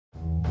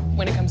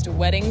When it comes to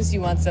weddings, you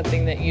want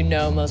something that you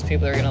know most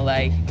people are gonna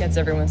like. Gets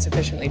everyone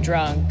sufficiently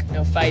drunk,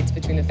 no fights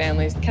between the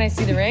families. Can I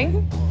see the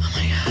ring? Oh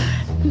my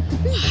God.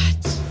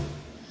 What?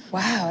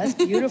 Wow, that's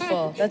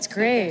beautiful. That's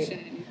great.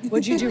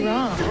 What'd you do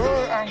wrong?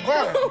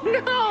 Oh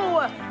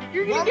no!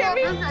 You're gonna get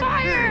me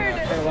fired!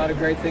 I've heard a lot of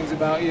great things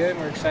about you, and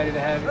we're excited to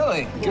have you.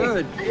 Really?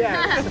 Good.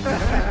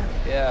 Yeah.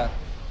 Yeah.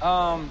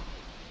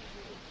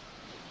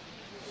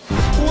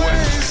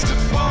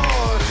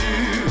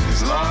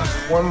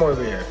 One more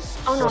beer.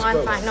 Oh no,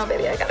 I'm fine. No,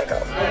 baby, I gotta go.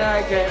 Good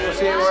night, Kate. We'll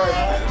see you at work.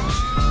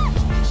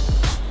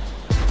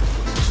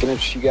 Can I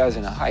interest you guys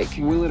in a hike?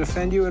 Will it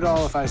offend you at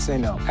all if I say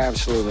no?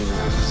 Absolutely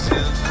not.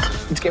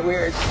 Let's get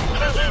weird.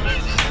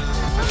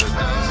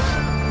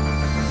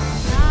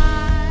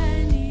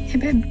 Hey,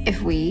 babe,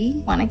 if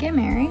we want to get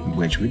married,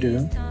 Which we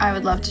do. I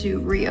would love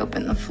to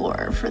reopen the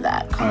floor for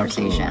that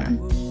conversation.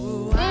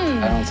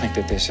 I don't think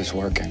that this is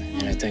working.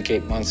 And I think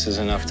 8 months is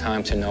enough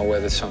time to know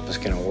whether something's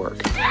gonna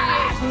work.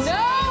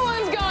 No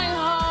one's going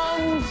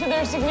home to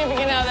their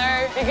significant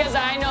other because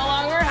I no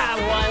longer have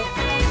one.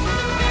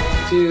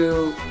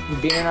 To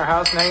being in our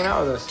house and hanging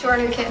out with us. To our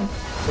new kid.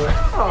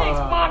 Thanks,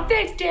 Mom.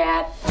 Thanks,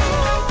 Dad.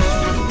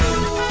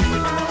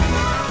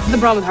 The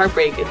problem with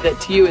heartbreak is that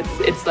to you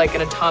it's like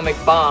an atomic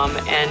bomb,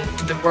 and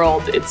to the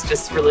world it's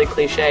just really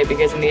cliche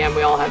because in the end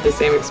we all have the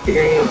same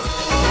experience.